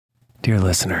Dear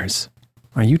listeners,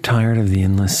 are you tired of the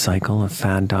endless cycle of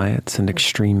fad diets and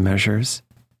extreme measures?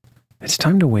 It's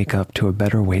time to wake up to a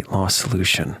better weight loss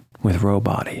solution with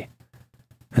Rowbody.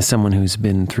 As someone who's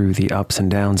been through the ups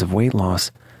and downs of weight loss,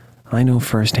 I know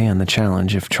firsthand the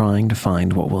challenge of trying to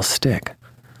find what will stick.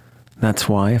 That's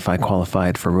why if I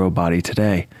qualified for Rowbody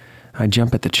today, I'd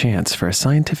jump at the chance for a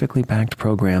scientifically backed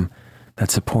program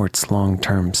that supports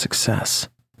long-term success.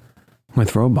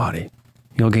 With Rowbody,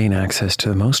 you'll gain access to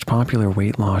the most popular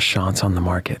weight loss shots on the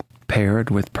market, paired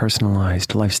with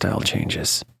personalized lifestyle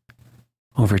changes.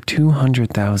 Over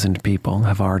 200,000 people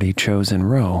have already chosen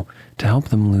Row to help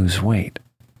them lose weight,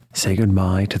 say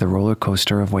goodbye to the roller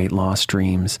coaster of weight loss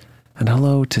dreams, and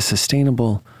hello to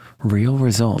sustainable, real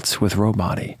results with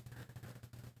Rowbody.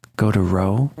 Go to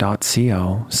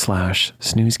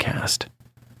row.co/snoozecast.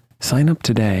 Sign up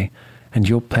today and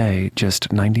you'll pay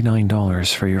just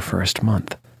 $99 for your first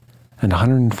month and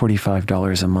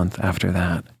 $145 a month after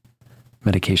that.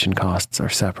 Medication costs are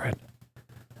separate.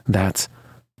 That's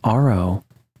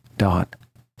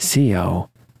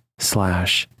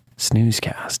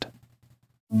ro.co/snoozecast.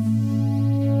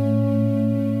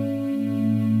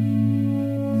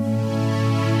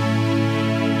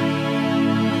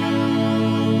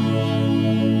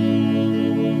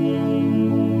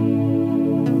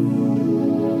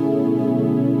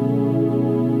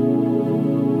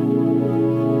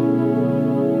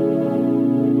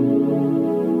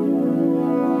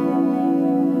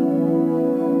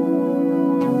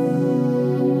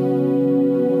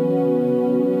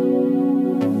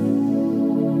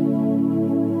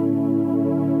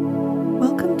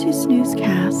 Welcome to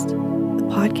Snoozecast, the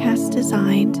podcast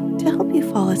designed to help you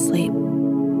fall asleep.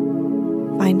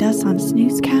 Find us on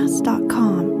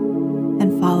snoozecast.com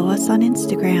and follow us on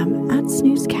Instagram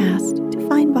 @snoozecast to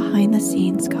find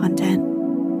behind-the-scenes content.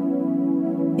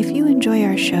 If you enjoy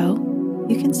our show,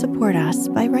 you can support us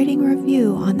by writing a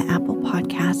review on the Apple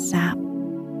Podcasts app.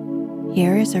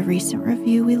 Here is a recent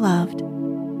review we loved.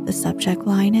 The subject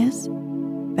line is,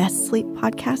 "Best Sleep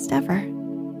Podcast Ever."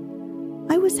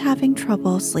 I was having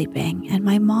trouble sleeping and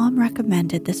my mom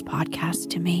recommended this podcast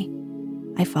to me.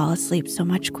 I fall asleep so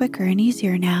much quicker and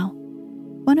easier now.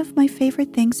 One of my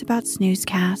favorite things about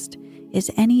Snoozecast is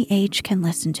any age can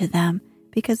listen to them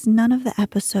because none of the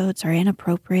episodes are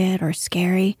inappropriate or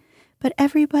scary, but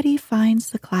everybody finds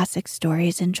the classic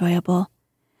stories enjoyable.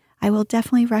 I will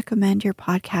definitely recommend your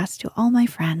podcast to all my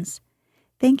friends.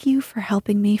 Thank you for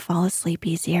helping me fall asleep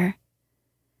easier.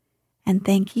 And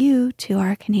thank you to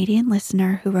our Canadian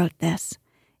listener who wrote this.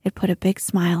 It put a big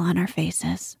smile on our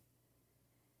faces.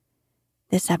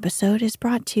 This episode is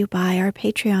brought to you by our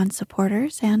Patreon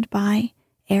supporters and by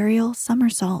Aerial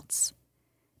Somersaults.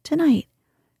 Tonight,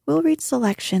 we'll read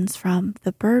selections from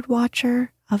The Birdwatcher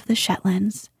of the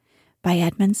Shetlands by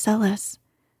Edmund Sellis,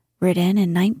 written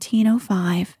in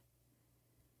 1905.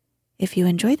 If you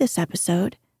enjoy this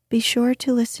episode, be sure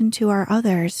to listen to our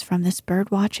others from this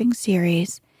birdwatching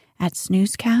series at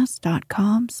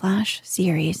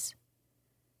snoozecast.com/series.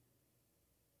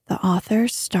 The author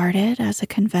started as a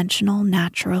conventional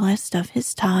naturalist of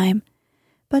his time,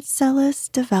 but Sellis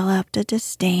developed a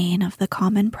disdain of the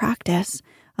common practice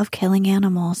of killing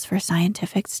animals for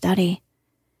scientific study.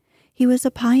 He was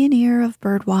a pioneer of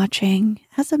birdwatching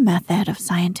as a method of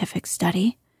scientific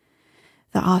study.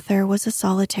 The author was a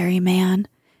solitary man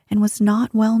and was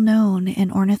not well known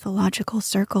in ornithological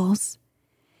circles.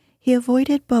 He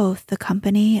avoided both the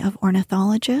company of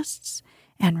ornithologists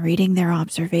and reading their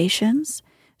observations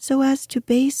so as to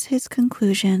base his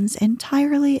conclusions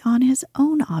entirely on his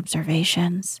own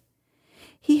observations.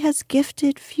 He has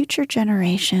gifted future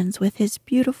generations with his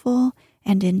beautiful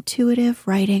and intuitive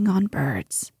writing on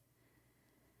birds.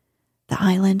 The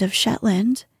island of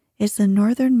Shetland is the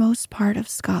northernmost part of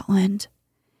Scotland.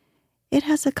 It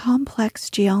has a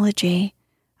complex geology,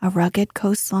 a rugged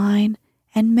coastline,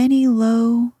 and many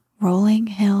low, rolling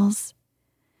hills.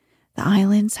 The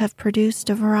islands have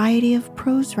produced a variety of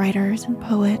prose writers and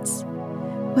poets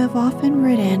who have often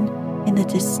written in the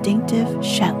distinctive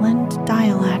Shetland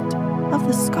dialect of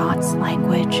the Scots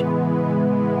language.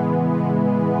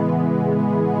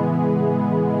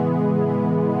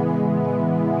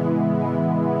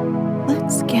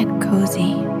 Let's get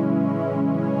cozy.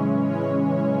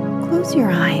 Close your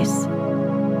eyes.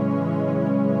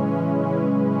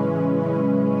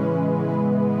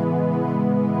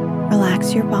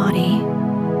 Relax your body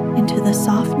into the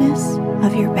softness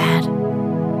of your bed.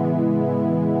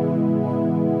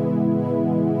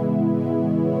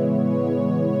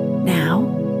 Now,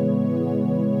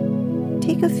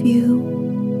 take a few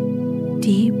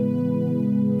deep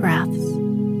breaths.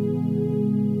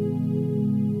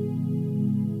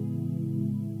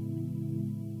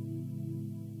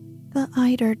 The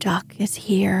eider duck is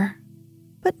here,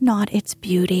 but not its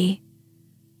beauty,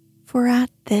 for at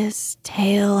this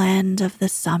tail end of the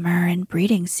summer and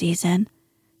breeding season,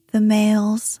 the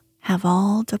males have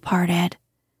all departed,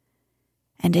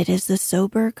 and it is the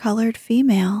sober-colored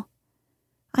female,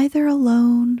 either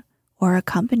alone or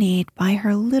accompanied by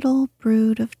her little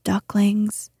brood of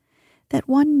ducklings, that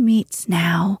one meets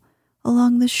now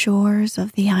along the shores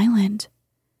of the island.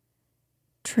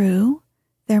 True,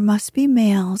 there must be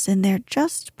males in their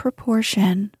just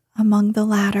proportion among the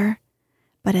latter,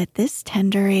 but at this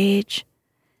tender age,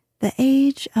 the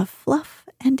age of fluff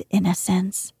and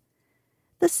innocence,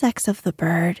 the sex of the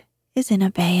bird is in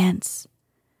abeyance,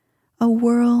 a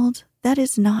world that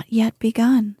is not yet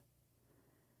begun.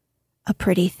 A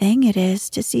pretty thing it is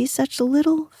to see such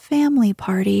little family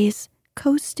parties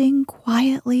coasting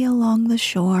quietly along the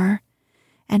shore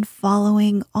and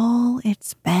following all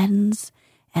its bends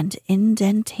and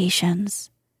indentations.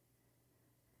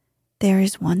 There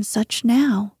is one such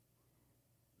now,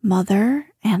 mother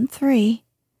and 3,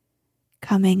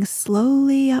 coming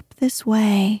slowly up this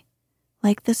way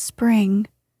like the spring,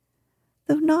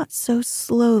 though not so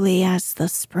slowly as the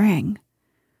spring,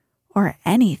 or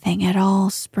anything at all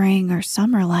spring or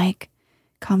summer-like,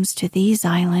 comes to these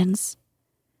islands.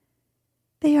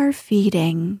 They are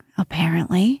feeding,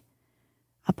 apparently,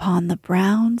 upon the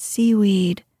brown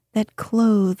seaweed that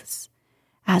clothes,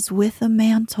 as with a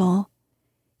mantle,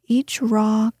 each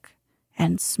rock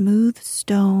and smooth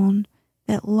stone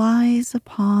that lies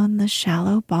upon the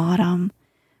shallow bottom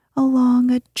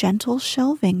along a gentle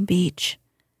shelving beach,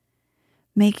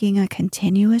 making a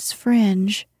continuous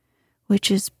fringe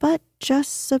which is but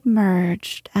just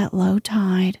submerged at low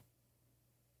tide.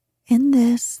 In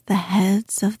this the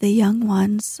heads of the young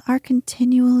ones are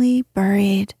continually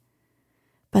buried,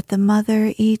 but the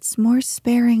mother eats more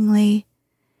sparingly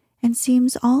and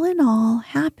seems all in all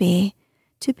happy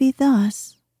to be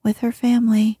thus with her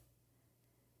family.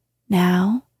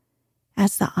 Now,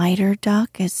 as the eider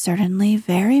duck is certainly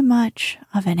very much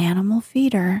of an animal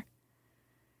feeder,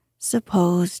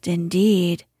 supposed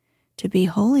indeed to be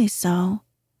wholly so,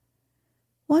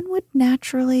 one would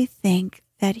naturally think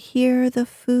that here the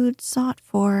food sought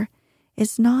for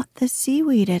is not the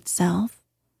seaweed itself,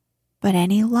 but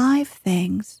any live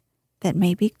things that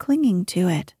may be clinging to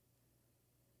it.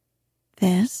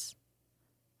 This,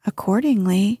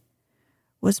 accordingly,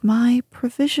 was my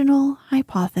provisional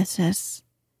hypothesis,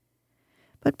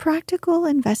 but practical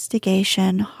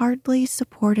investigation hardly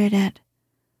supported it,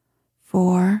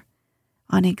 for,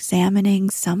 on examining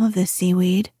some of the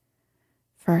seaweed,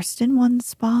 first in one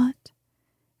spot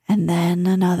and then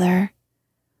another,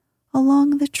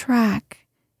 along the track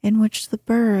in which the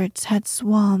birds had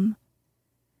swum,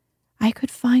 I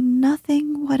could find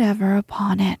nothing whatever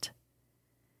upon it.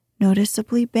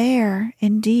 Noticeably bare,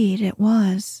 indeed, it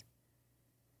was.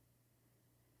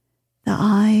 The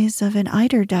eyes of an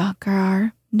eider duck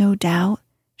are, no doubt,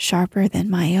 sharper than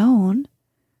my own,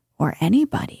 or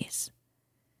anybody's.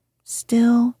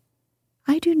 Still,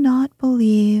 I do not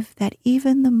believe that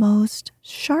even the most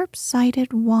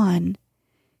sharp-sighted one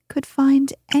could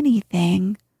find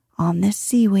anything on this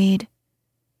seaweed,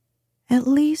 at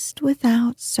least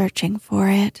without searching for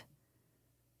it,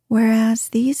 whereas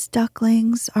these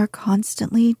ducklings are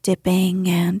constantly dipping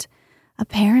and,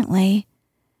 apparently,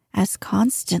 as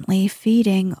constantly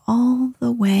feeding all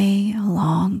the way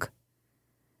along.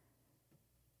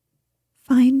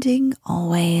 Finding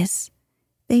always,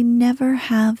 they never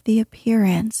have the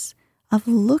appearance of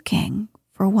looking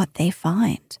for what they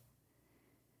find.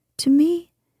 To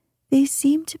me, they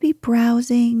seem to be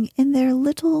browsing in their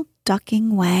little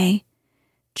ducking way,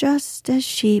 just as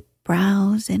sheep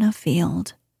browse in a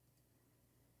field.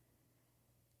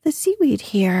 The seaweed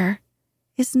here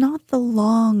is not the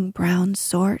long brown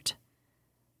sort,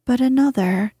 but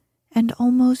another and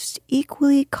almost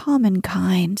equally common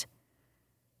kind,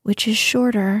 which is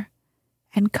shorter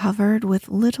and covered with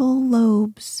little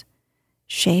lobes,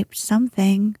 shaped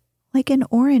something like an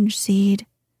orange seed,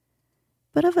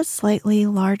 but of a slightly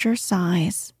larger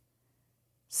size.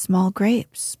 Small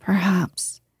grapes,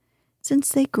 perhaps, since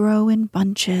they grow in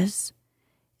bunches,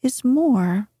 is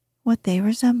more what they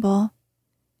resemble.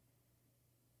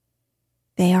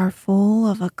 They are full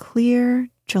of a clear,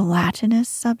 gelatinous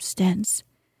substance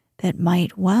that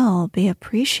might well be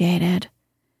appreciated,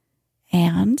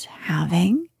 and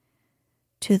having,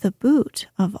 to the boot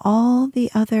of all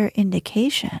the other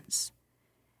indications,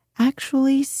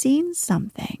 actually seen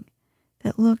something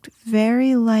that looked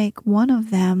very like one of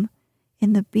them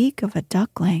in the beak of a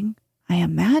duckling, I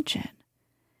imagine,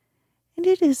 and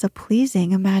it is a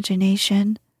pleasing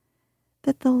imagination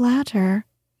that the latter,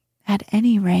 at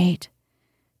any rate,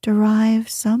 derive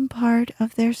some part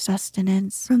of their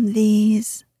sustenance from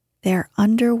these, their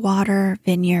underwater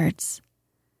vineyards.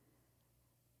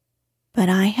 But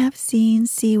I have seen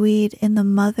seaweed in the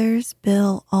mother's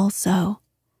bill also,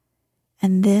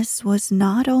 and this was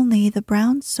not only the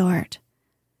brown sort,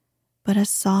 but a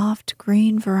soft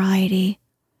green variety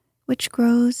which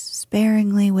grows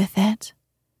sparingly with it.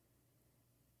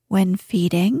 When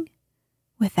feeding,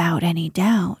 without any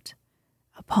doubt,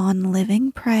 upon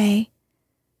living prey,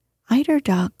 eider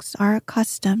ducks are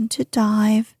accustomed to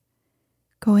dive,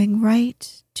 going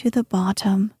right to the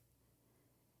bottom,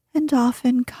 and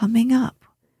often coming up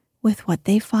with what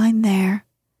they find there,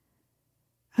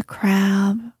 a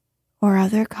crab or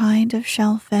other kind of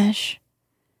shellfish,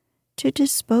 to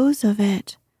dispose of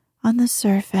it on the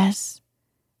surface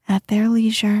at their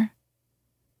leisure.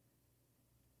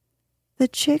 The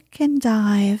chick can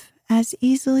dive as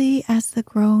easily as the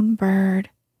grown bird,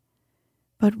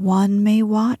 but one may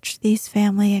watch these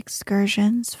family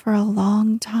excursions for a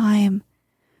long time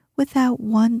without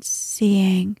once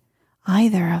seeing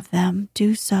either of them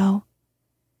do so.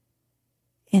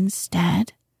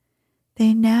 Instead,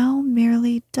 they now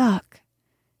merely duck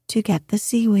to get the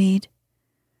seaweed,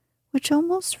 which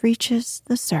almost reaches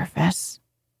the surface.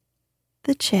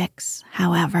 The chicks,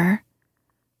 however,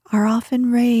 are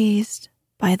often raised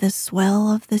by the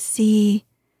swell of the sea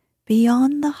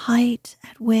beyond the height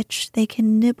at which they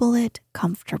can nibble it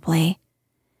comfortably,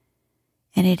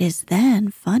 and it is then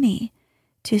funny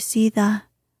to see the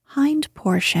hind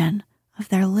portion of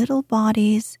their little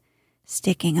bodies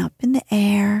sticking up in the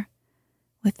air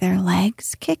with their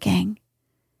legs kicking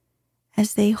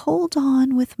as they hold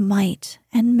on with might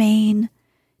and main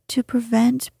to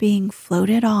prevent being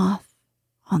floated off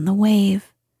on the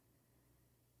wave.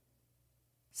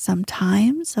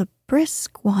 Sometimes a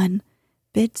brisk one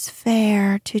bids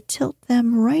fair to tilt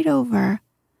them right over,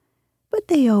 but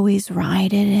they always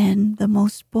ride it in the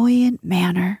most buoyant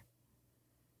manner.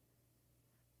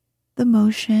 The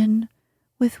motion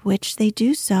with which they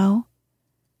do so,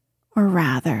 or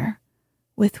rather,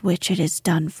 with which it is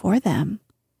done for them,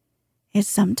 is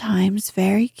sometimes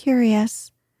very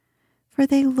curious, for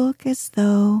they look as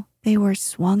though they were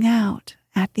swung out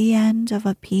at the end of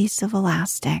a piece of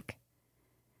elastic,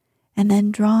 and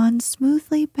then drawn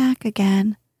smoothly back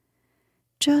again,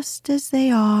 just as they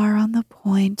are on the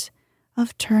point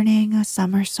of turning a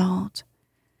somersault.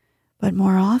 But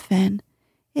more often,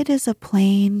 it is a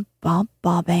plain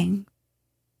bobbing.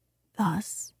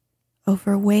 Thus,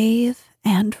 over wave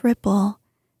and ripple,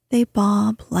 they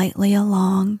bob lightly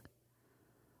along,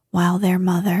 while their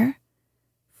mother,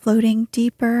 floating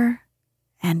deeper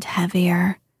and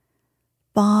heavier,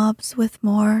 bobs with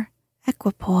more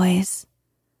equipoise,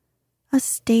 a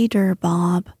staider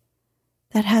bob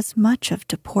that has much of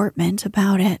deportment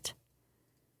about it.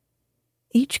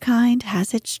 Each kind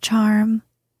has its charm.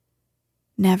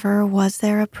 Never was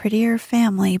there a prettier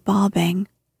family bobbing.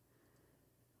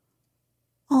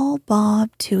 All bob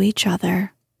to each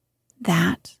other.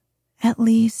 That, at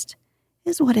least,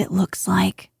 is what it looks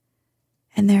like,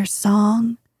 and their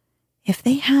song, if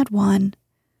they had one,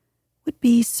 would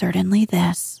be certainly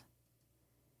this: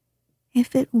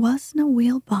 if it wasna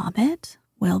we'll bob it,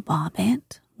 we'll bob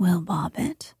it, we'll bob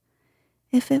it.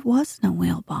 If it wasna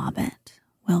we'll bob it,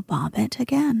 we'll bob it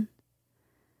again.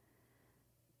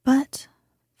 But,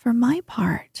 for my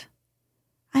part,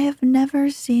 I have never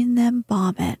seen them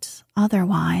bob it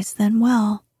otherwise than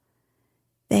well.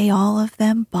 They all of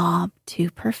them bob to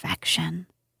perfection.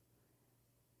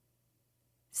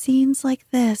 Scenes like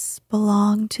this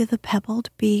belong to the pebbled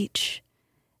beach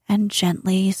and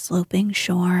gently sloping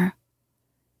shore.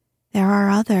 There are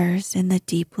others in the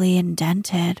deeply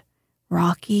indented,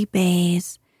 rocky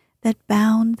bays that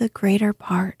bound the greater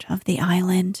part of the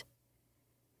island.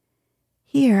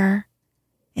 Here,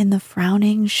 in the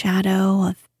frowning shadow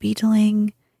of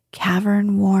beetling,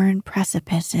 cavern-worn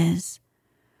precipices,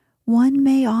 one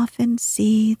may often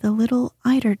see the little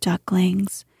eider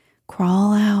ducklings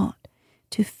crawl out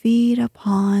to feed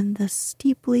upon the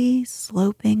steeply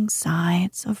sloping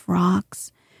sides of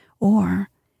rocks or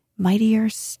mightier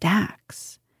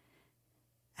stacks,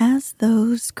 as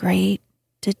those great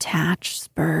detached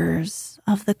spurs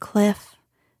of the cliff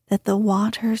that the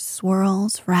water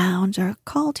swirls round are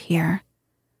called here,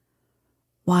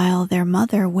 while their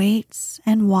mother waits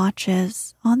and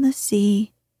watches on the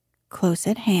sea close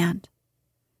at hand.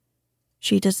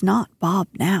 She does not bob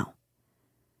now.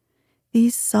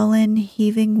 These sullen,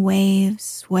 heaving waves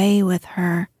sway with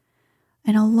her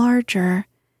in a larger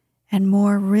and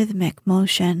more rhythmic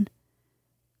motion,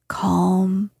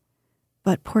 calm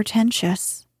but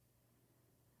portentous,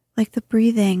 like the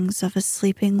breathings of a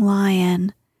sleeping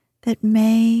lion that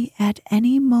may at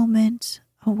any moment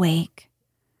awake.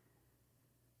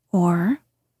 Or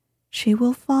she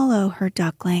will follow her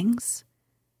ducklings,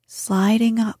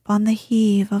 sliding up on the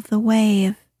heave of the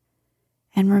wave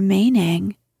and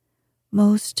remaining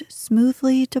most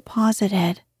smoothly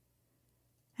deposited,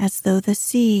 as though the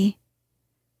sea,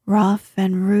 rough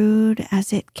and rude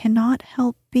as it cannot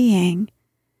help being,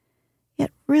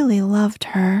 yet really loved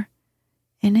her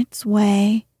in its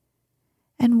way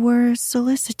and were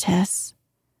solicitous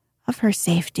of her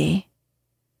safety.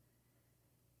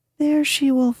 There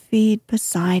she will feed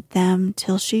beside them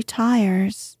till she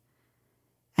tires,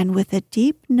 and with a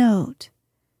deep note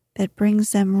that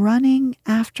brings them running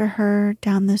after her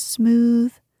down the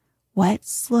smooth, wet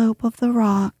slope of the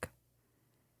rock,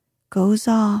 goes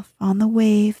off on the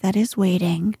wave that is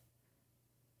waiting.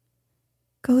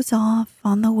 Goes off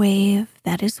on the wave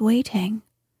that is waiting,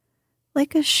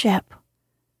 like a ship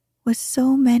with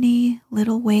so many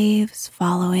little waves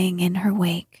following in her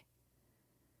wake.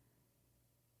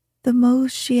 The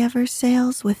most she ever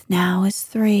sails with now is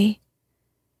 3,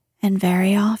 and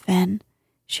very often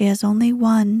she has only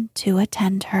 1 to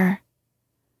attend her.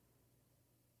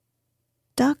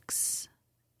 Ducks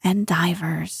and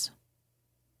divers.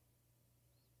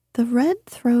 The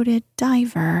red-throated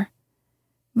diver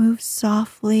moves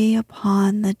softly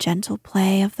upon the gentle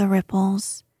play of the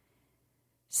ripples,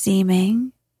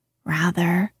 seeming,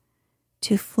 rather,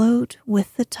 to float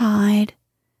with the tide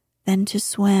than to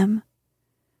swim,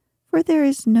 for there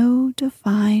is no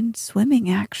defined swimming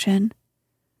action.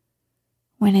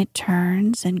 When it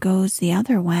turns and goes the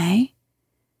other way,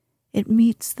 it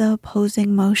meets the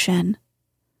opposing motion,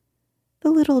 the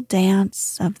little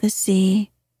dance of the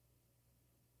sea,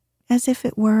 as if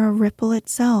it were a ripple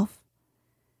itself,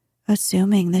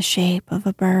 assuming the shape of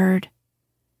a bird.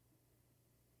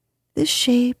 This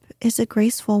shape is a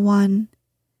graceful one,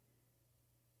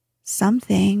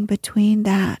 something between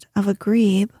that of a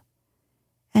grebe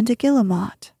and a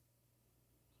guillemot.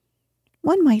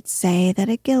 One might say that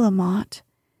a guillemot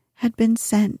had been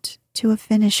sent to a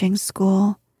finishing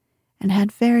school and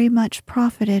had very much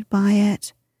profited by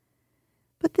it,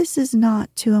 but this is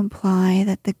not to imply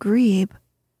that the grebe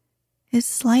is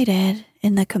slighted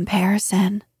in the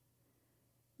comparison.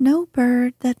 No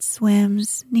bird that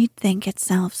swims need think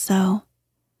itself so.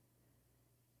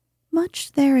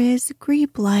 Much there is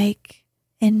grebe-like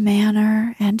in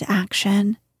manner and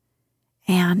action,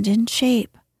 and in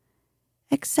shape,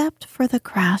 except for the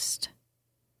crest.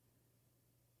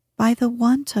 By the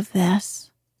want of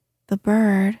this, the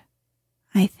bird,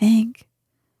 I think,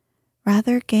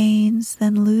 rather gains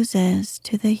than loses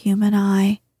to the human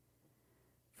eye,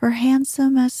 for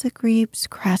handsome as the grebe's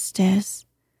crest is,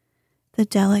 the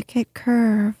delicate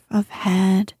curve of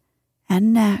head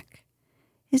and neck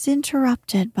is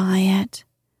interrupted by it,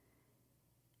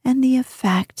 and the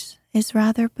effect is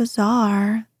rather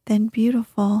bizarre than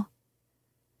beautiful.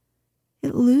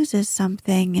 It loses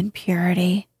something in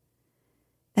purity,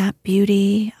 that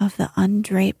beauty of the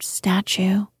undraped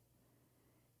statue,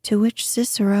 to which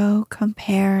Cicero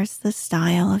compares the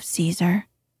style of Caesar.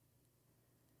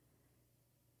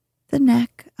 The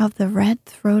neck of the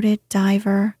red-throated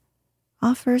diver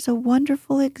offers a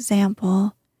wonderful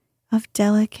example of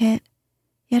delicate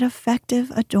yet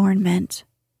effective adornment.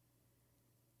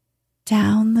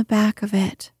 Down the back of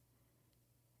it,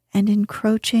 and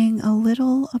encroaching a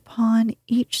little upon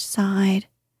each side,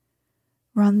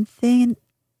 run thin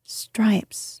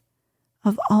stripes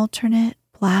of alternate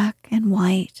black and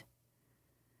white,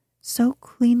 so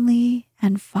cleanly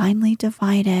and finely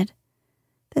divided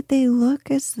that they look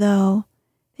as though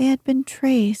they had been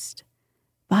traced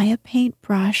by a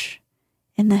paintbrush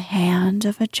in the hand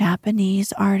of a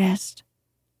Japanese artist.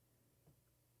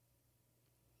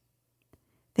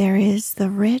 There is the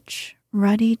rich,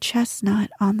 ruddy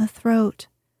chestnut on the throat,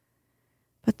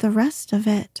 but the rest of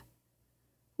it,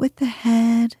 with the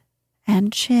head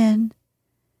and chin,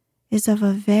 is of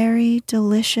a very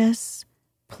delicious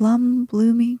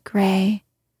plum-bloomy gray,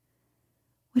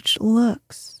 which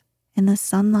looks in the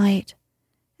sunlight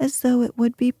as though it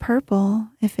would be purple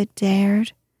if it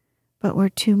dared, but were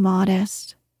too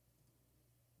modest.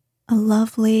 A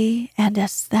lovely and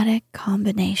aesthetic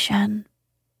combination,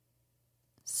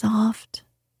 soft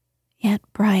yet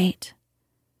bright,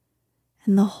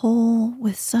 and the whole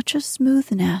with such a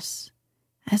smoothness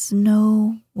as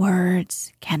no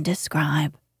words can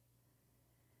describe.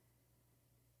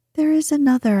 There is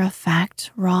another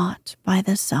effect wrought by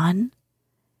the sun,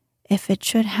 if it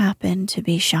should happen to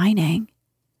be shining,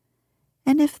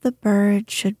 and if the bird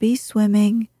should be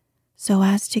swimming so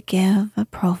as to give a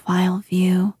profile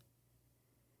view.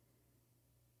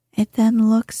 It then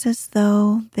looks as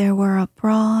though there were a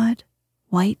broad,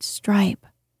 white stripe,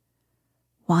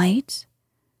 white,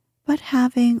 but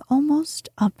having almost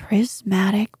a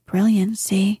prismatic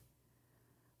brilliancy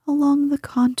along the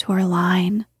contour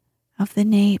line of the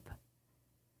nape.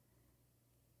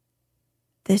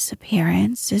 This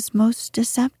appearance is most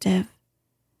deceptive,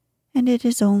 and it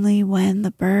is only when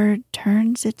the bird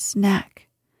turns its neck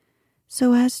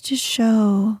so as to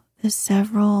show the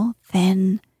several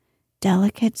thin,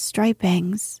 delicate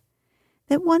stripings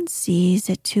that one sees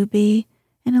it to be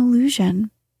an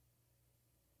illusion.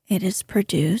 It is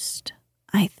produced,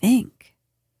 I think,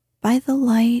 by the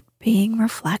light being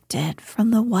reflected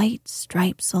from the white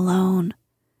stripes alone,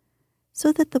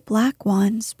 so that the black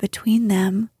ones between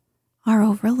them are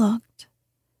overlooked.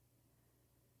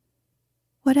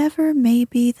 Whatever may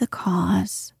be the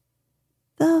cause,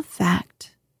 the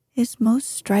effect is most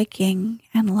striking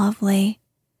and lovely,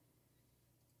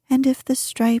 and if the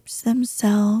stripes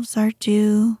themselves are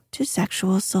due to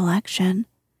sexual selection,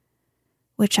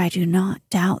 which I do not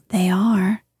doubt they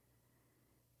are,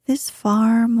 this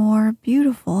far more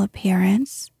beautiful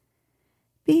appearance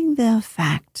being the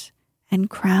effect and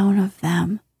crown of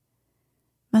them,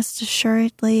 must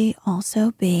assuredly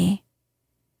also be.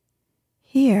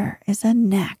 Here is a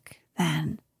neck,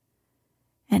 then,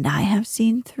 and I have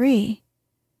seen 3,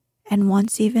 and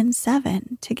once even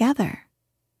 7 together.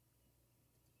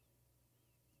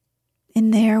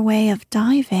 In their way of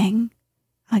diving,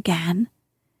 again,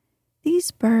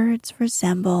 these birds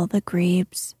resemble the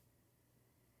grebes.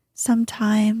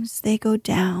 Sometimes they go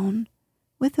down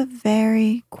with a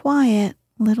very quiet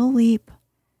little leap,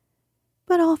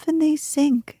 but often they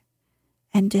sink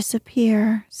and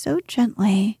disappear so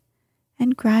gently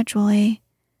and gradually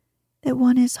that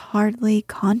one is hardly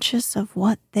conscious of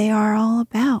what they are all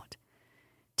about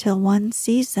till one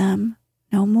sees them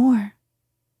no more.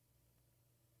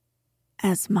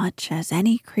 As much as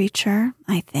any creature,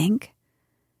 I think,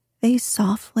 they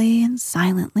softly and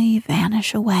silently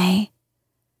vanish away.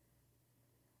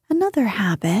 Another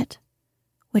habit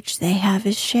which they have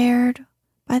is shared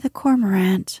by the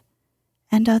cormorant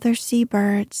and other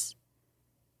seabirds,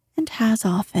 and has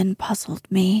often puzzled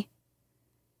me.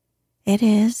 It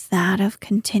is that of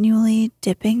continually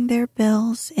dipping their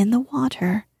bills in the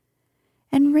water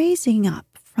and raising up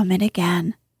from it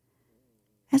again,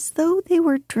 as though they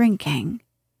were drinking,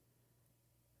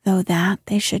 though that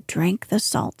they should drink the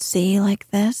salt sea like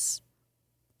this,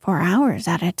 for hours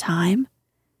at a time,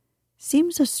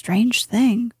 seems a strange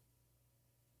thing.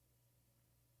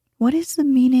 What is the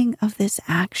meaning of this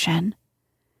action,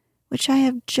 which I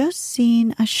have just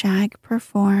seen a shag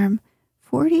perform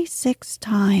 46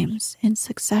 times in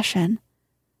succession,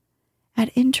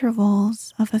 at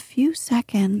intervals of a few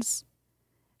seconds,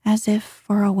 as if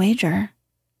for a wager?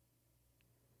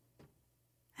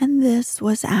 And this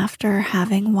was after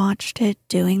having watched it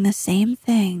doing the same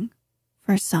thing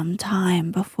for some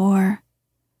time before.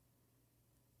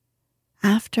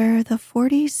 After the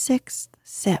 46th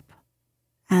sip,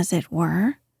 as it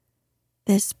were,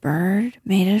 this bird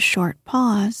made a short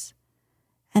pause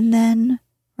and then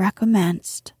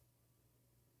recommenced.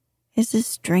 Is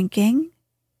this drinking?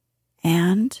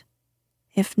 And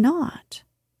if not,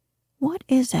 what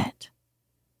is it?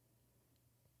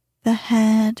 The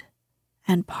head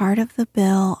and part of the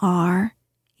bill are,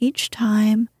 each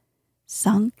time,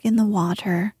 sunk in the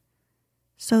water,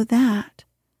 so that,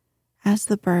 as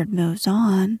the bird moves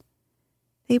on,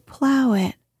 they plow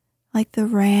it like the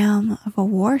ram of a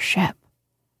warship.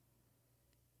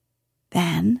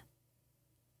 Then,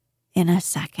 in a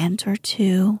second or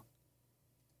two,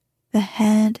 the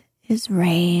head is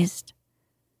raised,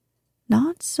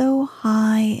 not so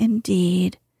high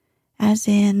indeed as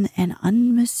in an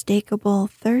unmistakable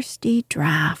thirsty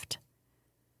draught,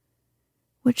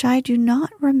 which I do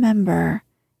not remember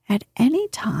at any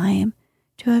time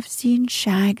to have seen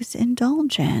shags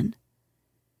indulge in,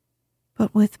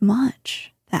 but with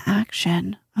much the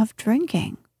action of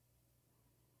drinking.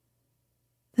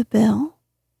 The bill,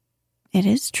 it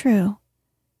is true,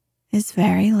 is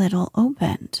very little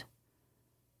opened,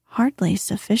 hardly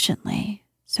sufficiently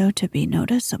so to be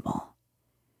noticeable,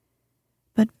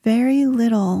 but very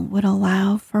little would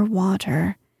allow for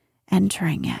water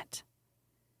entering it.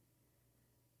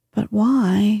 But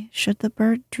why should the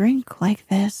bird drink like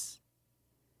this?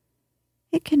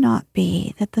 It cannot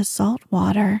be that the salt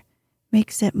water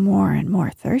makes it more and more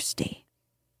thirsty.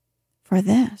 For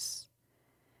this,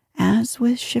 as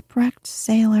with shipwrecked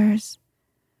sailors,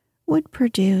 would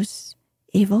produce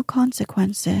evil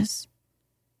consequences.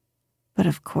 But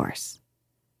of course,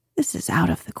 this is out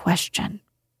of the question.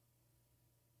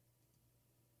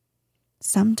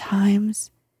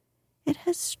 Sometimes it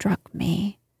has struck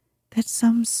me that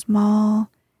some small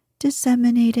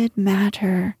disseminated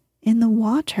matter in the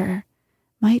water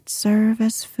might serve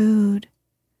as food.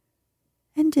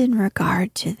 And in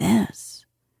regard to this,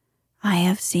 I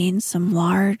have seen some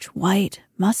large white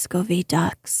Muscovy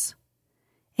ducks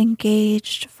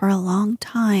engaged for a long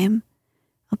time,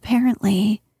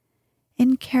 apparently,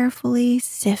 in carefully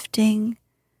sifting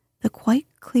the quite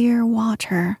clear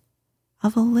water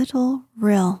of a little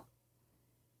rill.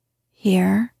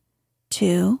 Here,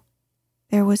 too,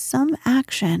 there was some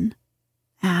action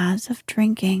as of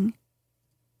drinking.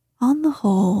 On the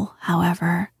whole,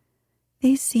 however,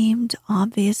 they seemed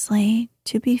obviously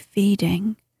to be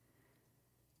feeding.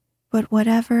 But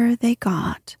whatever they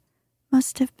got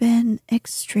must have been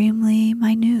extremely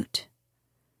minute.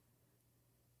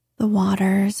 The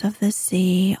waters of the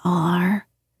sea are,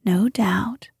 no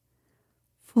doubt,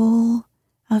 full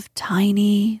of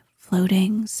tiny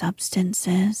floating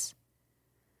substances,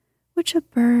 which a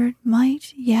bird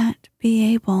might yet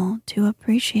be able to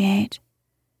appreciate,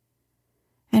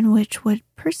 and which would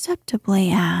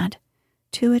perceptibly add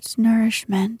to its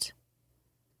nourishment.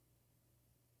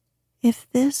 If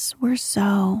this were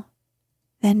so,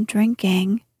 then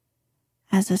drinking,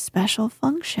 as a special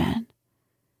function,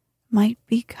 might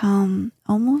become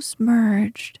almost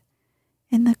merged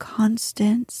in the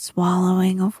constant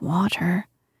swallowing of water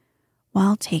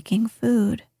while taking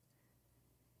food.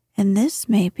 And this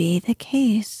may be the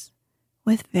case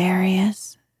with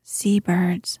various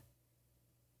seabirds.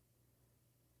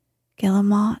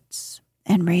 Guillemots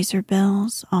and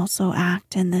razorbills also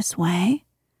act in this way,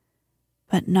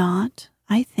 but not,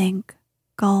 I think,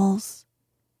 gulls.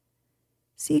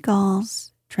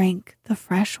 Seagulls drink the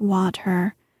fresh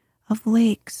water of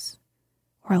lakes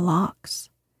or lochs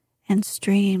and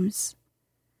streams.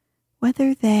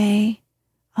 Whether they,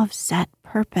 of set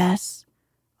purpose,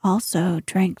 also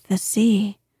drink the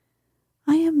sea,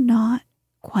 I am not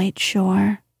quite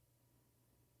sure.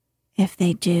 If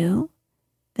they do,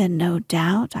 then no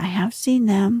doubt I have seen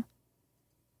them,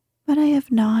 but I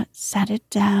have not set it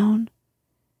down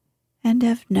and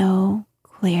have no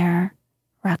clear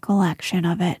recollection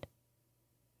of it.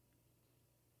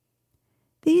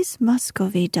 These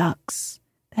Muscovy ducks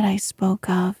that I spoke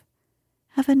of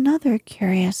have another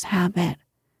curious habit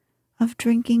of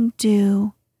drinking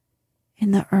dew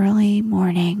in the early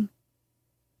morning.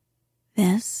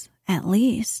 This, at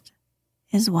least,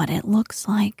 is what it looks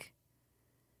like.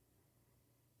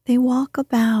 They walk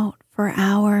about for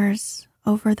hours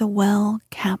over the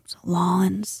well-kept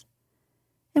lawns,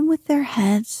 and with their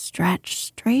heads stretched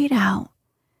straight out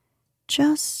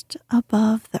just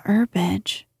above the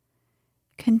herbage,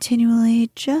 continually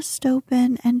just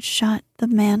open and shut the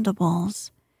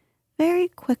mandibles very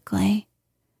quickly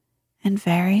and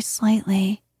very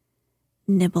slightly,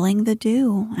 nibbling the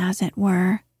dew, as it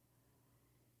were.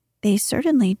 They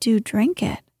certainly do drink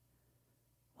it.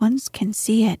 One can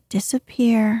see it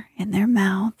disappear in their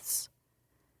mouths.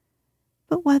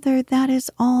 But whether that is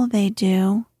all they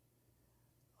do,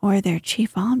 or their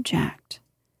chief object,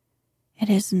 it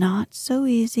is not so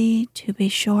easy to be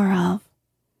sure of.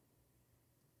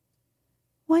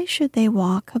 Why should they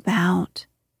walk about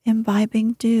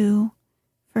imbibing dew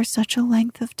for such a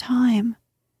length of time?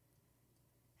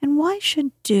 And why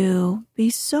should dew be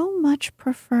so much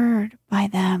preferred by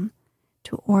them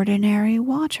to ordinary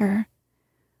water,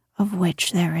 of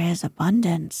which there is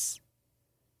abundance?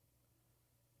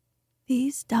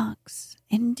 These ducks,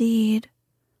 indeed,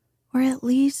 or at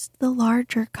least the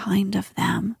larger kind of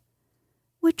them,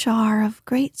 which are of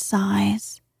great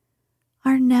size,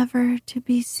 are never to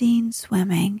be seen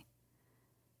swimming,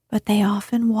 but they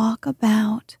often walk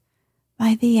about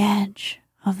by the edge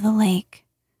of the lake.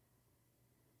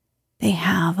 They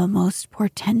have a most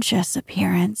portentous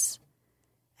appearance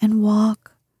and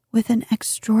walk with an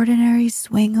extraordinary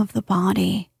swing of the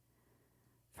body,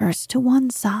 first to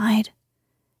one side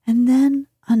and then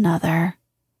another.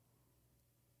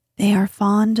 They are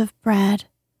fond of bread,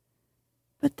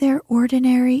 but their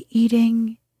ordinary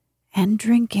eating and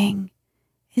drinking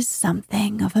is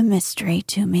something of a mystery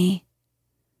to me.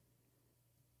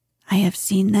 I have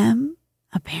seen them,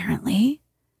 apparently,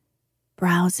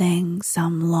 browsing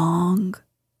some long,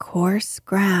 coarse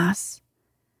grass,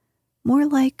 more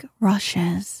like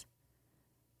rushes,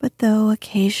 but though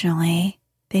occasionally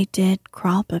they did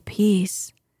crop a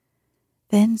piece,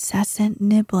 the incessant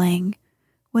nibbling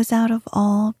was out of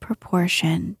all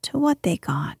proportion to what they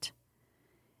got.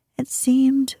 It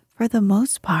seemed, for the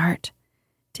most part,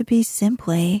 to be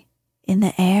simply in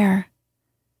the air.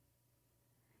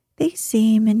 They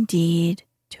seem indeed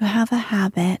to have a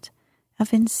habit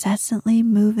of incessantly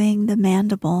moving the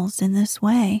mandibles in this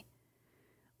way,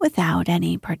 without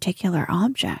any particular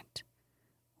object,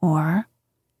 or,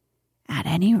 at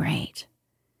any rate,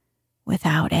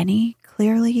 without any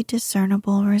clearly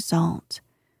discernible result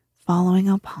following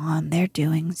upon their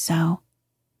doing so.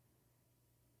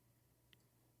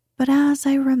 But as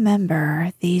I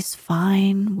remember these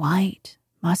fine white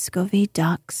Muscovy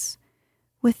ducks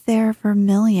with their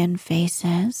vermilion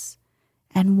faces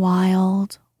and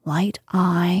wild, light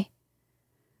eye,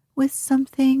 with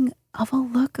something of a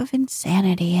look of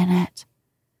insanity in it,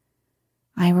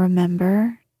 I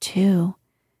remember, too,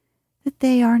 that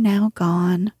they are now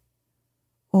gone,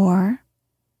 or,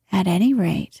 at any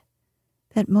rate,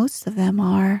 that most of them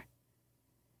are,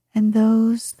 and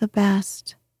those the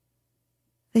best,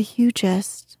 the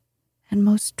hugest and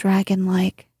most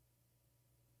dragon-like.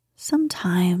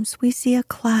 Sometimes we see a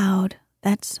cloud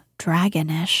that's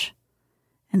dragonish,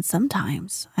 and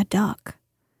sometimes a duck.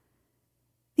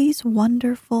 These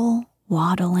wonderful,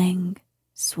 waddling,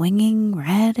 swinging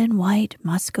red and white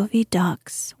Muscovy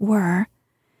ducks were,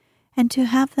 and to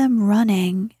have them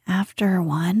running after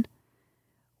one,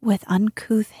 with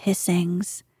uncouth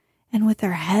hissings and with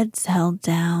their heads held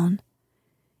down,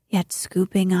 yet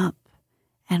scooping up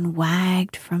and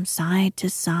wagged from side to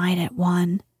side at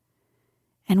one,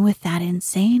 and with that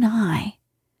insane eye,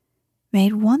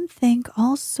 made one think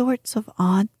all sorts of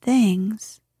odd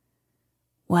things.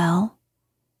 Well,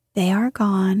 they are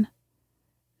gone,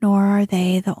 nor are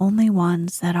they the only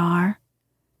ones that are.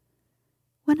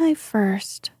 When I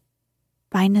first,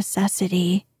 by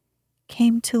necessity,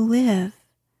 came to live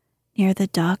near the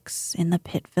ducks in the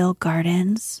Pittville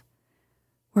Gardens,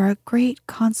 were a great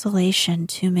consolation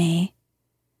to me.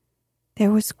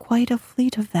 There was quite a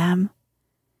fleet of them,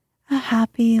 a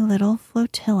happy little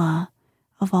flotilla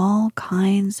of all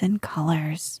kinds and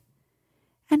colors,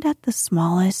 and at the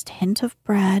smallest hint of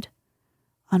bread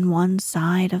on one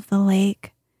side of the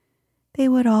lake, they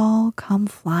would all come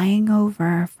flying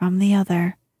over from the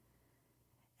other,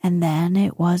 and then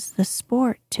it was the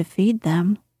sport to feed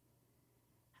them.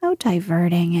 How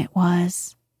diverting it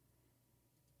was!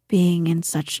 Being in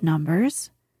such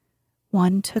numbers,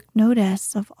 one took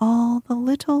notice of all the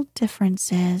little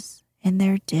differences in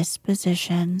their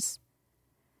dispositions,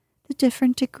 the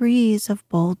different degrees of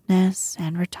boldness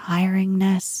and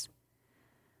retiringness,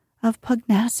 of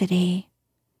pugnacity,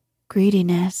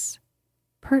 greediness,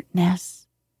 pertness,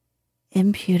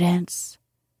 impudence,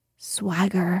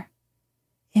 swagger,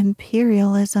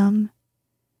 imperialism,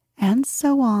 and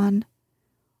so on,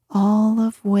 all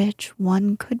of which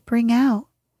one could bring out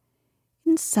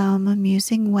in some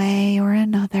amusing way or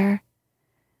another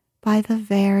by the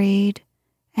varied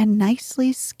and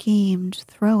nicely schemed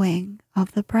throwing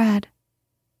of the bread,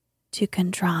 to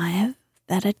contrive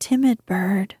that a timid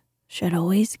bird should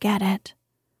always get it,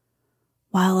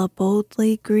 while a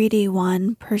boldly greedy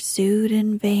one pursued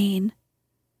in vain,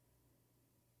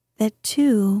 that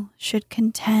two should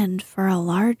contend for a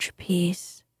large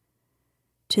piece,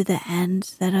 to the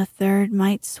end that a third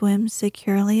might swim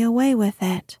securely away with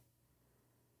it,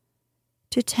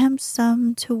 to tempt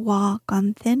some to walk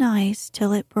on thin ice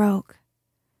till it broke,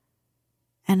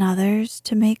 and others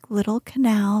to make little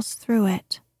canals through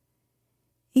it,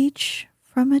 each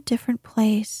from a different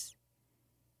place,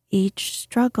 each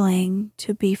struggling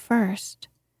to be first,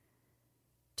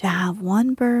 to have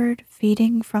one bird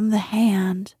feeding from the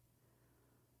hand,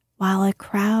 while a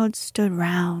crowd stood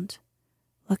round,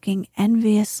 looking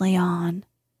enviously on,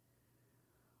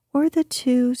 or the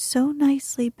two so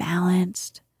nicely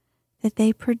balanced that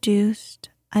they produced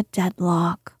a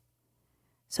deadlock,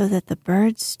 so that the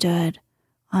bird stood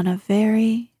on a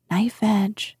very knife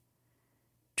edge,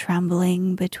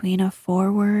 trembling between a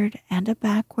forward and a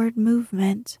backward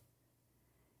movement,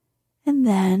 and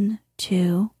then,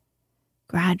 too,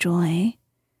 gradually,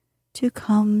 to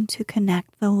come to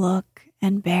connect the look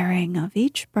and bearing of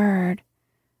each bird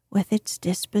with its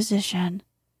disposition,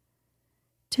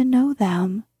 to know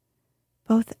them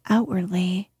both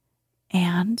outwardly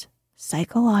and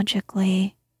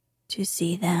psychologically, to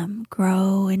see them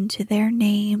grow into their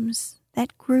names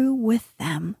that grew with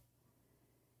them,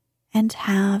 and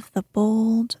have the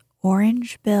bold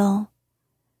orange bill,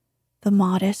 the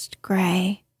modest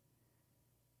gray,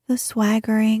 the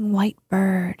swaggering white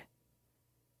bird,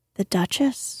 the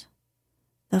duchess,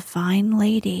 the fine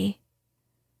lady,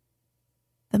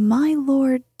 the my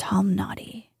lord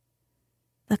Tomnoddy,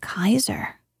 the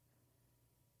Kaiser,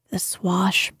 the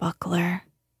swashbuckler,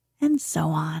 and so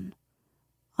on,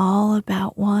 all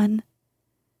about one.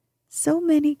 So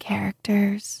many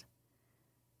characters,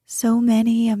 so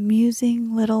many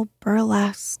amusing little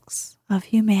burlesques of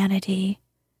humanity,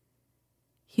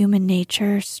 human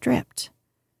nature stripped,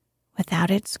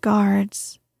 without its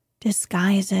guards,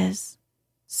 disguises,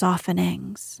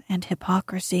 softenings, and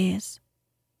hypocrisies.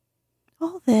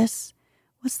 All this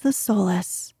was the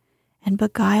solace and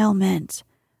beguilement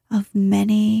of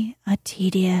many a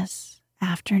tedious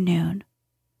afternoon.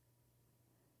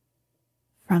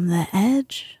 From the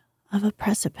edge of a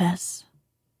precipice,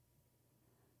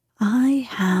 I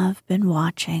have been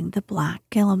watching the black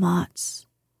guillemots.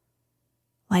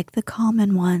 Like the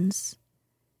common ones,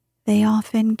 they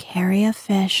often carry a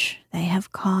fish they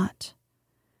have caught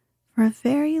for a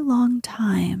very long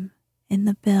time in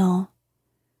the bill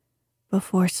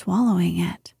before swallowing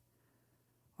it,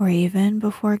 or even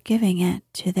before giving it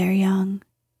to their young.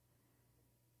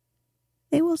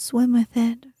 They will swim with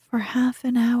it for half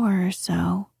an hour or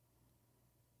so,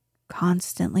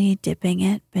 constantly dipping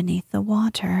it beneath the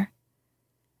water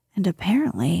and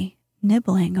apparently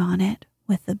nibbling on it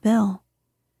with the bill,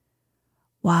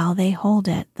 while they hold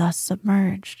it thus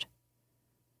submerged.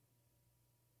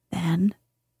 Then,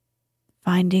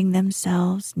 finding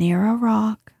themselves near a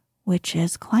rock which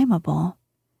is climbable,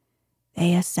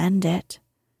 they ascend it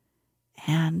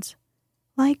and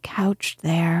lie couched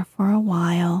there for a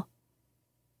while,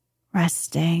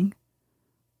 resting,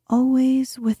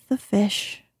 always with the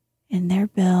fish in their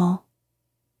bill.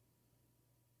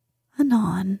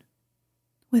 Anon,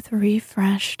 with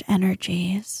refreshed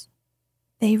energies,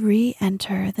 they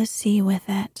re-enter the sea with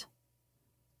it,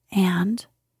 and,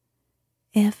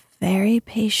 if very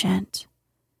patient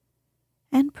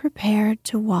and prepared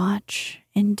to watch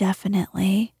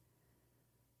indefinitely,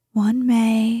 one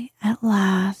may at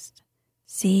last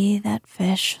see that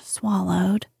fish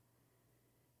swallowed.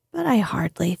 But I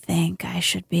hardly think I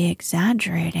should be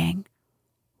exaggerating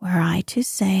were I to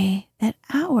say that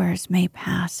hours may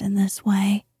pass in this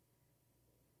way.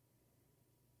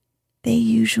 They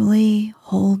usually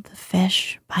hold the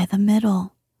fish by the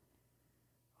middle,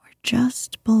 or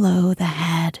just below the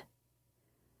head,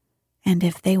 and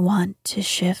if they want to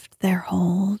shift their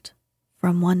hold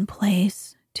from one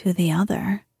place to the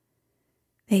other,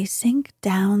 they sink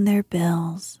down their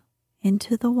bills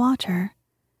into the water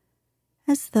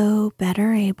as though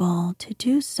better able to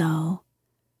do so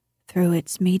through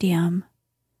its medium.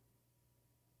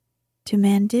 To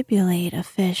mandibulate a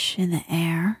fish in the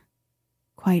air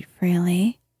quite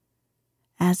freely,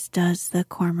 as does the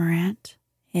cormorant,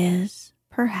 is,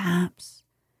 perhaps,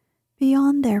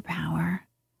 beyond their power.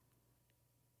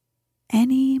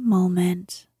 Any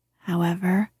moment,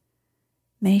 however,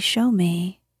 may show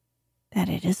me that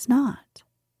it is not.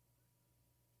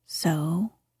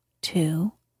 So,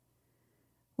 too,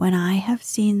 when I have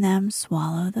seen them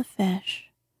swallow the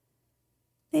fish,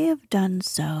 they have done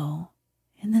so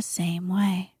in the same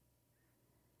way.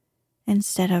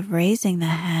 Instead of raising the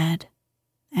head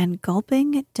and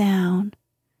gulping it down,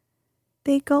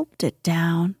 they gulped it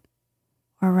down,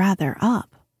 or rather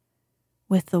up,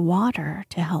 with the water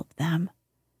to help them,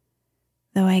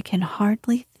 though I can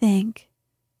hardly think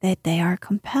that they are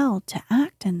compelled to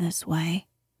act in this way.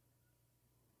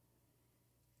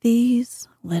 These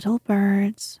little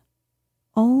birds,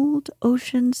 old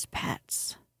ocean's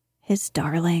pets, his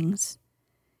darlings,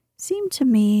 seem to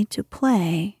me to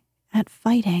play at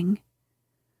fighting,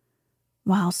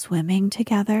 while swimming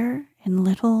together in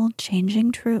little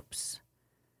changing troops,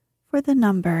 for the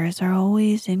numbers are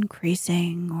always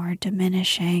increasing or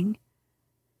diminishing.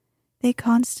 They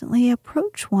constantly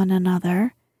approach one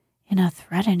another in a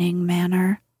threatening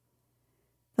manner,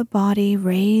 the body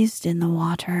raised in the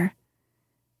water,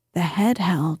 the head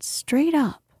held straight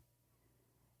up,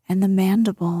 and the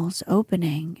mandibles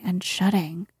opening and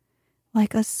shutting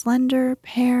like a slender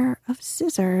pair of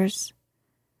scissors,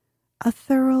 a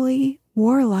thoroughly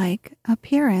warlike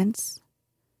appearance.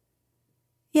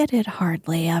 Yet it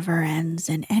hardly ever ends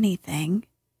in anything,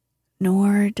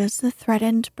 nor does the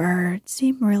threatened bird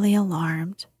seem really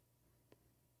alarmed.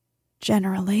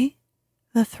 Generally,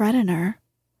 the threatener,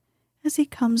 as he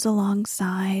comes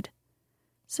alongside,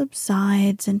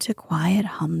 subsides into quiet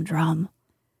humdrum,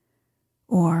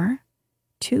 or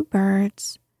two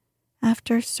birds,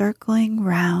 after circling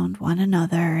round one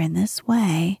another in this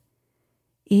way,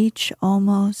 each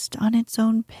almost on its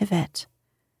own pivot,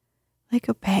 like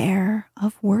a pair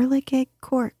of whirligig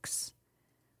corks,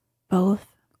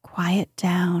 both quiet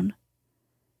down.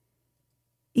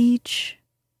 Each,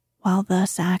 while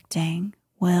thus acting,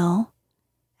 will,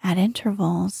 at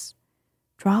intervals,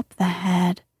 drop the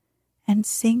head and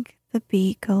sink the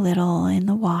beak a little in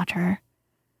the water,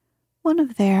 one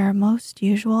of their most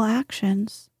usual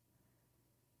actions.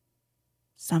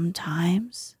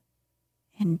 Sometimes,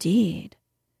 indeed,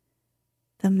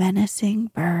 the menacing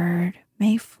bird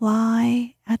may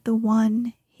fly at the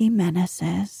one he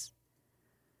menaces,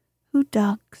 who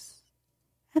ducks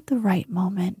at the right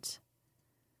moment.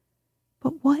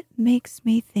 But what makes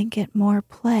me think it more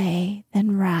play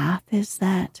than wrath is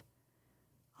that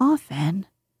often,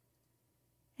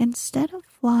 instead of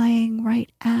flying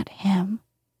right at him,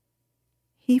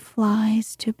 he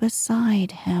flies to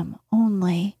beside him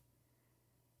only,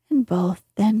 and both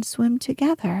then swim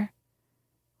together,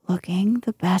 looking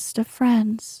the best of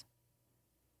friends.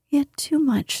 Yet too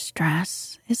much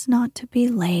stress is not to be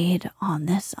laid on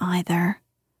this either.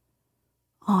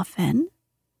 Often,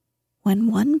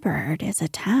 when one bird is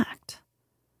attacked,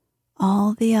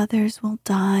 all the others will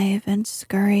dive and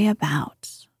scurry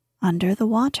about under the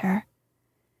water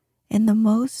in the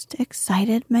most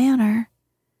excited manner,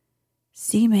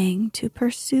 seeming to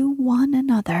pursue one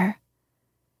another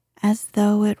as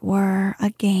though it were a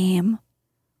game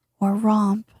or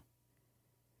romp.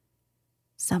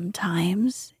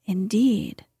 Sometimes,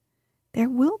 indeed, there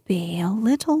will be a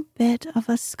little bit of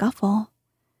a scuffle,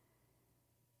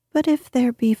 but if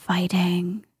there be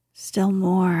fighting, still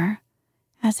more,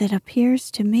 as it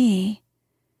appears to me,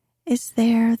 is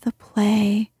there the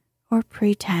play or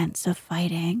pretense of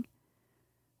fighting,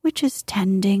 which is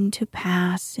tending to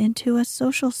pass into a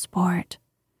social sport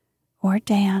or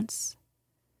dance.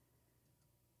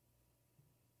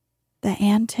 The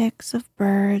antics of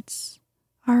birds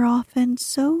are often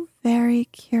so very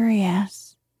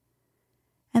curious,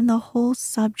 and the whole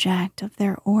subject of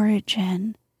their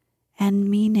origin and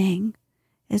meaning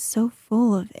is so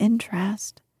full of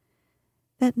interest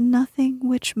that nothing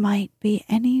which might be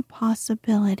any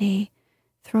possibility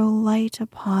throw light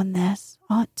upon this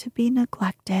ought to be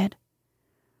neglected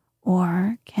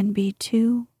or can be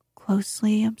too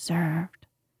closely observed.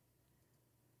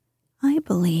 I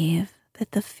believe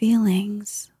that the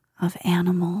feelings of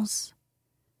animals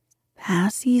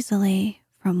pass easily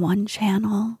from one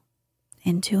channel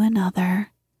into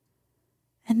another,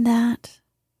 and that,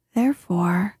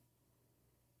 therefore,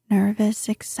 nervous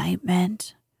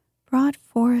excitement brought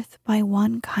forth by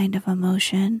one kind of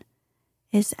emotion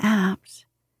is apt,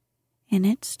 in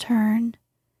its turn,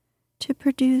 to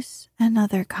produce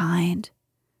another kind,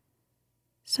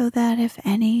 so that if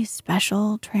any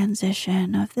special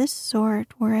transition of this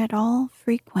sort were at all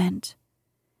frequent,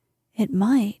 it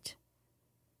might,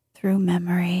 through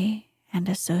memory and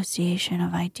association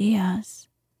of ideas,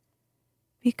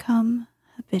 become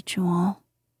habitual.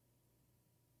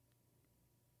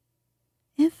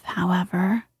 If,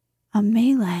 however, a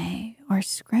melee or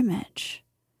scrimmage,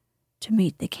 to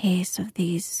meet the case of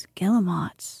these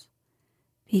guillemots,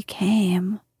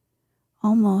 became,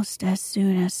 almost as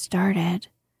soon as started,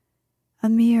 a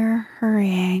mere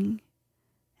hurrying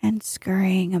and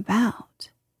scurrying about,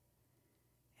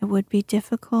 it would be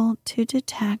difficult to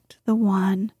detect the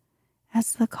one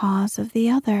as the cause of the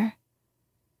other.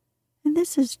 And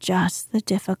this is just the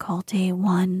difficulty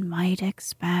one might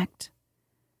expect,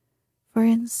 for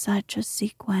in such a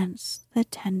sequence the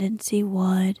tendency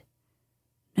would,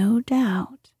 no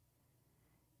doubt,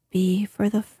 be for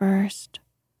the first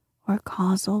or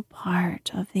causal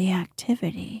part of the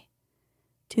activity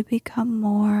to become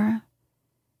more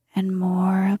and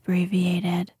more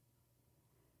abbreviated.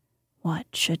 What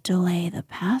should delay the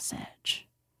passage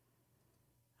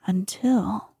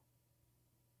until,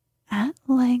 at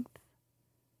length,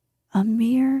 a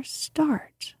mere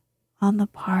start on the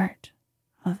part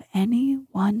of any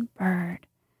one bird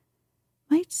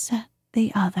might set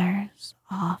the others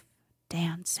off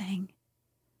dancing.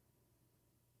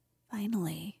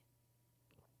 Finally,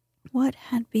 what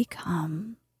had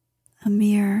become a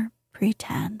mere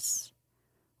pretense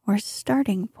or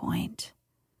starting point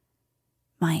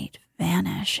might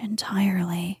vanish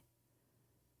entirely,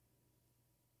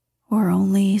 or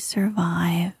only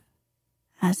survive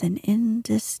as an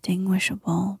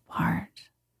indistinguishable part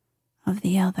of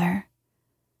the other,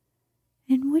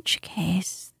 in which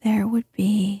case there would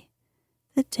be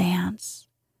the dance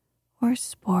or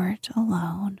sport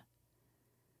alone,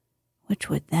 which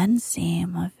would then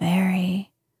seem a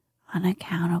very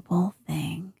unaccountable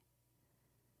thing.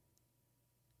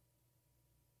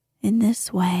 In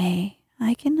this way,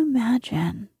 I can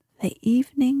imagine the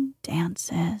evening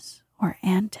dances or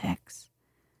antics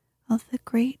of the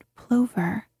great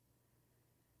plover,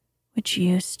 which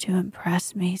used to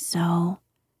impress me so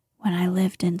when I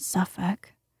lived in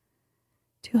Suffolk,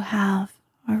 to have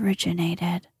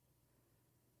originated.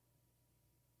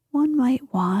 One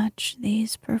might watch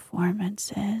these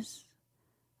performances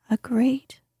a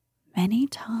great many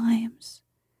times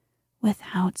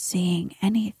without seeing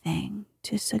anything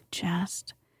to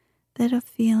suggest that a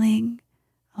feeling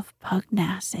of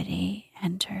pugnacity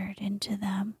entered into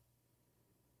them.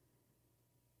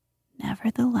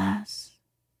 Nevertheless,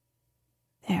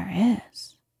 there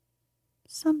is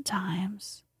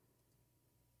sometimes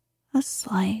a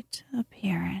slight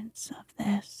appearance of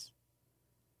this,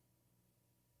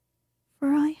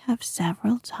 for I have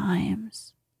several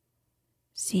times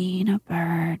seen a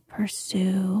bird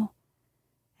pursue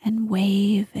and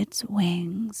wave its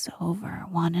wings over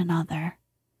one another.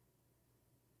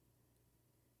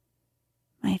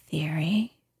 My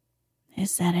theory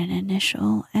is that an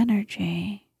initial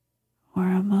energy or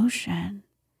emotion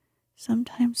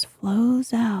sometimes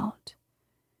flows out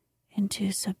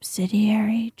into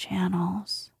subsidiary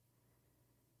channels,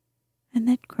 and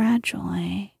that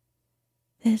gradually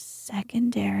this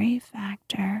secondary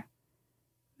factor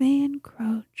may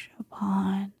encroach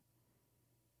upon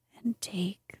and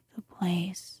take the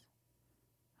place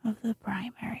of the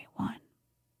primary one.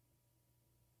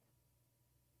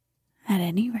 At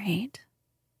any rate,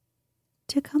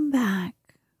 to come back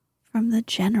from the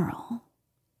general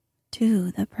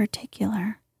to the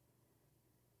particular,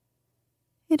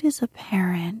 it is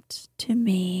apparent to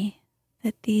me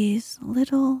that these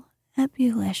little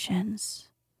ebullitions,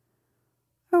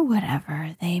 or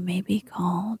whatever they may be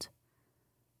called,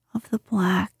 of the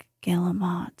black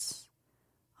guillemots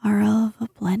are of a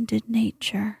blended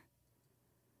nature,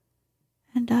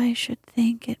 and I should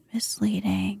think it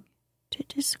misleading to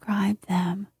describe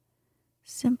them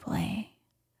simply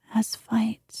as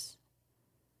fights.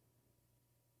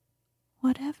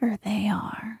 Whatever they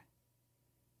are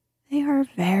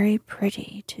very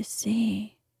pretty to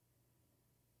see.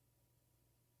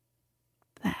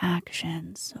 The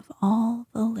actions of all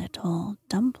the little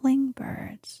dumpling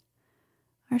birds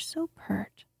are so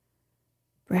pert,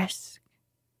 brisk,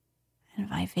 and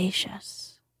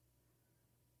vivacious.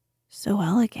 So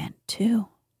elegant, too.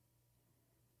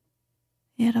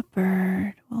 Yet a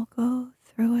bird will go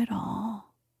through it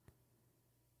all,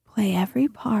 play every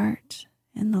part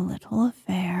in the little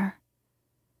affair,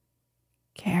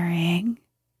 carrying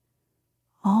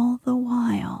all the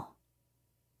while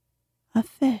a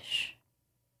fish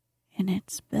in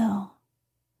its bill.